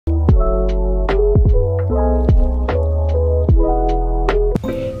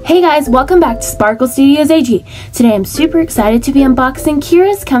Hey guys, welcome back to Sparkle Studios AG. Today I'm super excited to be unboxing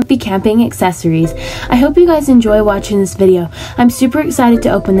Kira's comfy camping accessories. I hope you guys enjoy watching this video. I'm super excited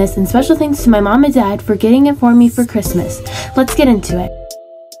to open this, and special thanks to my mom and dad for getting it for me for Christmas. Let's get into it.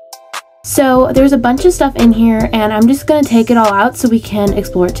 So there's a bunch of stuff in here and I'm just going to take it all out so we can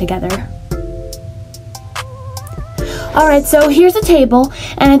explore it together. Alright, so here's a table,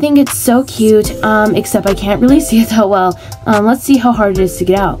 and I think it's so cute, except I can't really see it that well. Let's see how hard it is to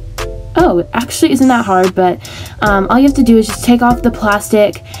get out. Oh, it actually isn't that hard, but all you have to do is just take off the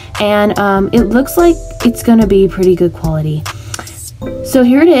plastic, and it looks like it's gonna be pretty good quality. So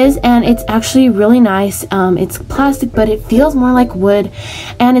here it is, and it's actually really nice. It's plastic, but it feels more like wood,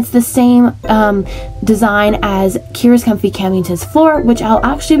 and it's the same design as Kira's Comfy Camping Tips floor, which I'll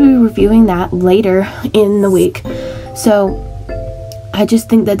actually be reviewing that later in the week. So I just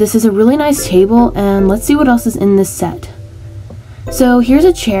think that this is a really nice table, and let's see what else is in this set. So here's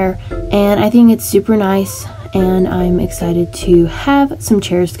a chair, and I think it's super nice, and I'm excited to have some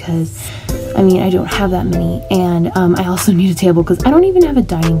chairs because I mean, I don't have that many, and I also need a table because I don't even have a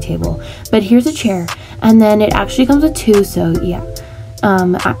dining table. But here's a chair, and then it actually comes with two, so yeah.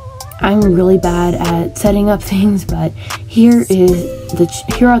 I'm really bad at setting up things, but here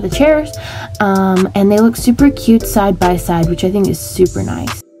are the chairs, and they look super cute side by side, which I think is super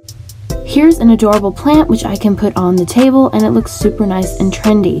nice. Here's an adorable plant which I can put on the table, and it looks super nice and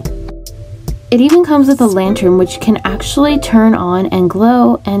trendy. It even comes with a lantern which can actually turn on and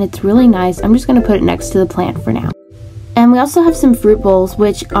glow, and it's really nice. I'm just going to put it next to the plant for now. And we also have some fruit bowls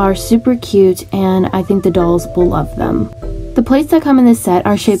which are super cute, and I think the dolls will love them. The plates that come in this set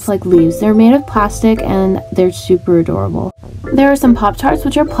are shaped like leaves. They're made of plastic and they're super adorable. There are some Pop-Tarts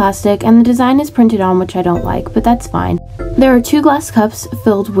which are plastic, and the design is printed on, which I don't like, but that's fine. There are 2 glass cups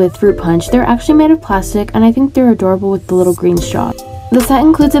filled with fruit punch. They're actually made of plastic, and I think they're adorable with the little green straw. The set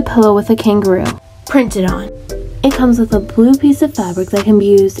includes a pillow with a kangaroo printed on. It comes with a blue piece of fabric that can be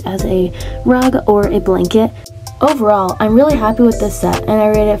used as a rug or a blanket. Overall, I'm really happy with this set, and I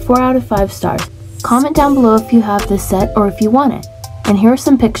rate it 4 out of 5 stars. Comment down below if you have this set or if you want it. And here are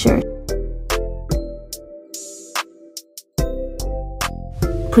some pictures.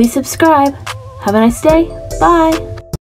 Please subscribe. Have a nice day. Bye.